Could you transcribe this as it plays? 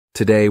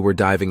Today, we're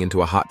diving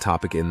into a hot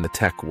topic in the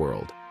tech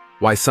world: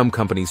 why some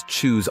companies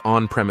choose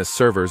on-premise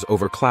servers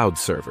over cloud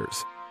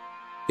servers.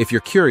 If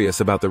you're curious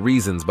about the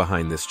reasons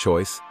behind this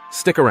choice,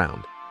 stick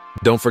around.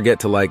 Don't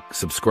forget to like,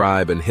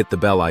 subscribe, and hit the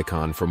bell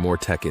icon for more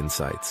tech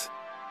insights.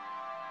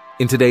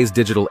 In today's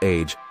digital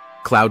age,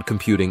 cloud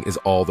computing is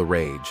all the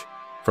rage.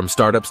 From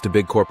startups to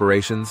big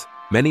corporations,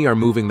 many are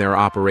moving their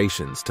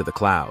operations to the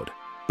cloud.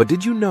 But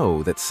did you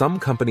know that some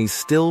companies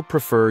still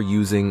prefer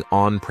using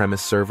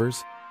on-premise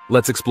servers?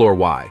 Let's explore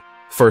why.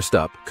 First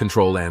up,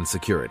 control and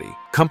security.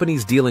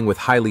 Companies dealing with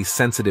highly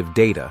sensitive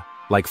data,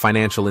 like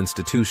financial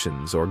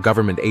institutions or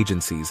government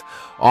agencies,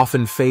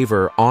 often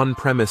favor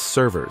on-premise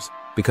servers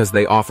because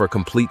they offer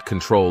complete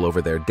control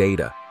over their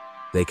data.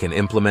 They can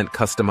implement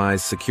customized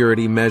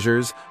security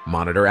measures,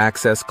 monitor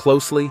access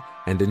closely,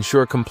 and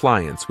ensure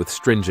compliance with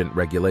stringent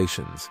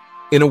regulations.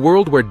 In a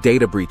world where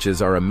data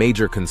breaches are a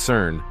major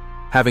concern,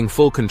 having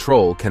full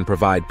control can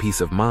provide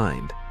peace of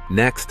mind.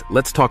 Next,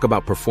 let's talk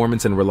about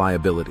performance and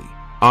reliability.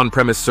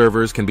 On-premise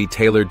servers can be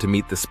tailored to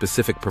meet the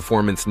specific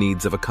performance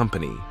needs of a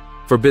company.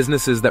 For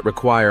businesses that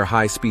require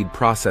high-speed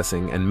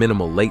processing and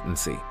minimal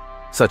latency,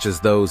 such as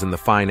those in the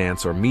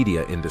finance or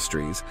media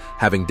industries,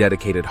 having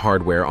dedicated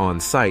hardware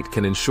on-site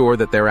can ensure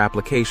that their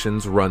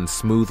applications run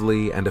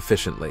smoothly and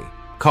efficiently.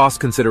 Cost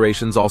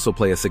considerations also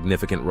play a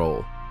significant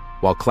role.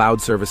 While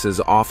cloud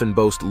services often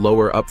boast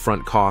lower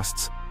upfront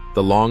costs,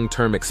 the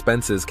long-term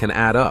expenses can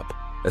add up,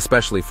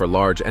 especially for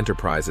large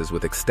enterprises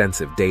with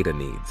extensive data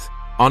needs.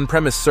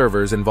 On-premise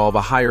servers involve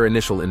a higher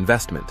initial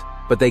investment,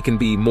 but they can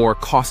be more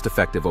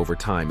cost-effective over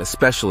time,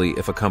 especially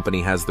if a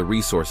company has the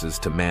resources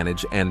to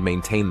manage and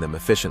maintain them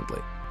efficiently.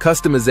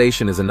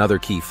 Customization is another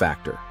key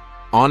factor.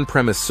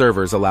 On-premise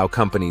servers allow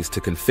companies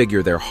to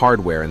configure their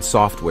hardware and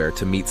software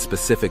to meet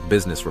specific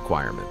business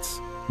requirements.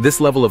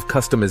 This level of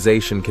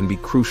customization can be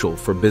crucial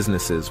for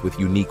businesses with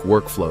unique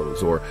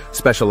workflows or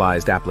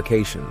specialized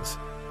applications.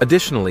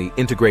 Additionally,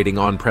 integrating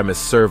on-premise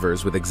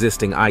servers with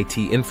existing IT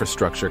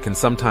infrastructure can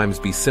sometimes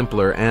be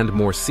simpler and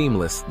more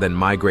seamless than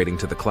migrating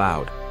to the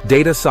cloud.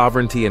 Data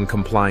sovereignty and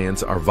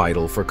compliance are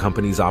vital for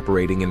companies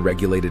operating in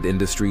regulated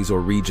industries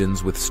or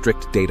regions with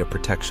strict data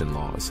protection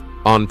laws.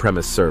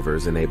 On-premise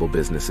servers enable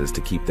businesses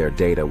to keep their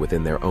data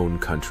within their own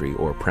country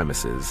or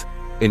premises,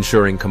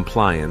 ensuring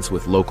compliance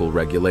with local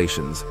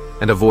regulations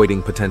and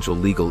avoiding potential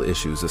legal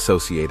issues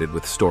associated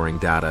with storing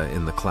data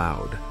in the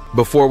cloud.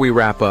 Before we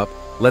wrap up,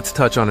 let's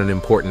touch on an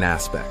important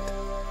aspect: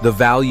 the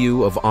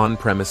value of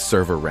on-premise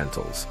server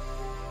rentals.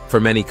 For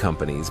many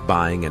companies,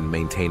 buying and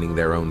maintaining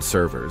their own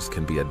servers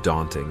can be a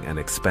daunting and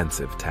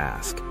expensive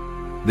task.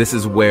 This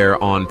is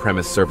where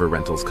on-premise server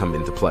rentals come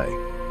into play.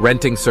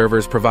 Renting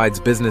servers provides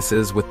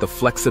businesses with the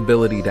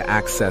flexibility to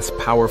access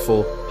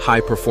powerful,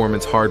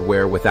 high-performance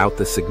hardware without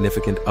the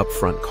significant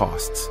upfront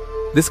costs.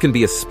 This can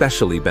be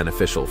especially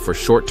beneficial for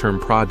short-term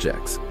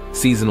projects,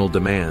 seasonal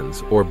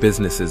demands, or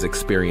businesses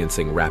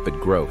experiencing rapid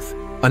growth.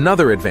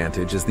 Another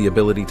advantage is the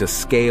ability to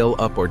scale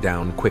up or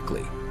down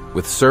quickly.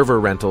 With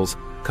server rentals,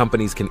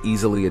 companies can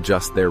easily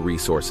adjust their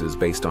resources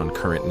based on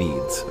current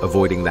needs,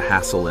 avoiding the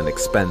hassle and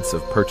expense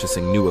of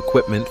purchasing new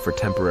equipment for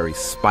temporary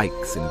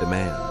spikes in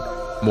demand.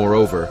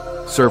 Moreover,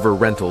 server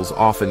rentals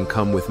often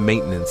come with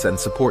maintenance and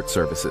support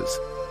services.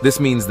 This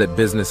means that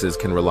businesses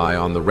can rely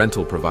on the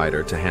rental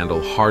provider to handle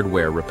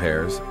hardware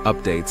repairs,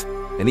 updates,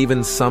 and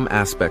even some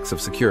aspects of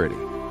security.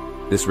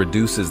 This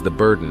reduces the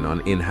burden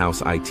on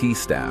in-house IT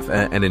staff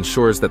and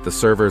ensures that the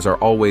servers are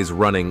always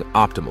running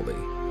optimally.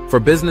 For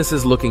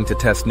businesses looking to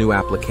test new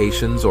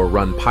applications or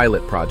run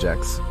pilot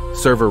projects,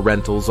 server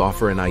rentals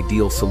offer an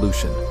ideal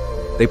solution.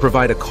 They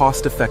provide a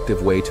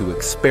cost-effective way to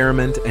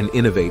experiment and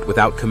innovate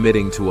without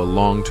committing to a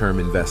long-term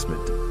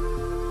investment.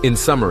 In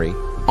summary,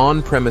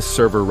 on-premise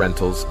server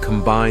rentals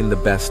combine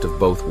the best of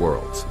both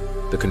worlds: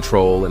 the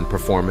control and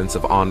performance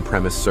of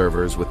on-premise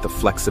servers with the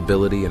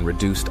flexibility and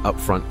reduced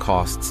upfront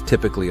costs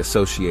typically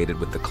associated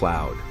with the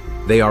cloud.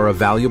 They are a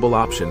valuable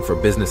option for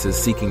businesses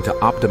seeking to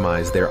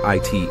optimize their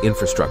IT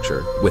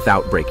infrastructure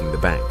without breaking the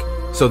bank.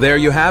 So there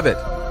you have it.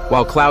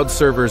 While cloud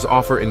servers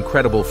offer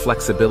incredible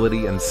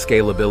flexibility and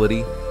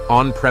scalability,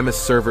 on-premise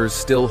servers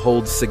still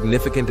hold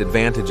significant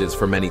advantages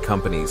for many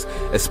companies,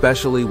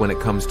 especially when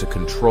it comes to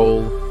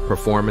control,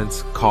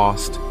 performance,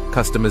 cost,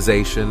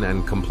 customization,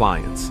 and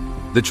compliance.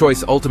 The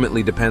choice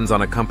ultimately depends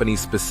on a company's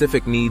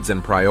specific needs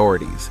and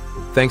priorities.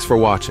 Thanks for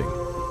watching.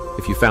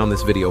 If you found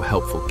this video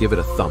helpful, give it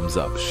a thumbs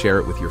up, share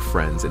it with your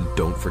friends, and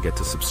don't forget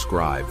to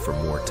subscribe for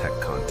more tech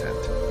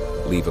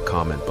content. Leave a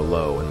comment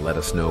below and let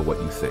us know what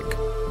you think.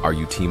 Are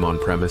you team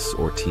on-premise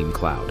or team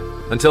cloud?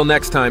 Until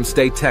next time,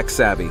 stay tech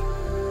savvy.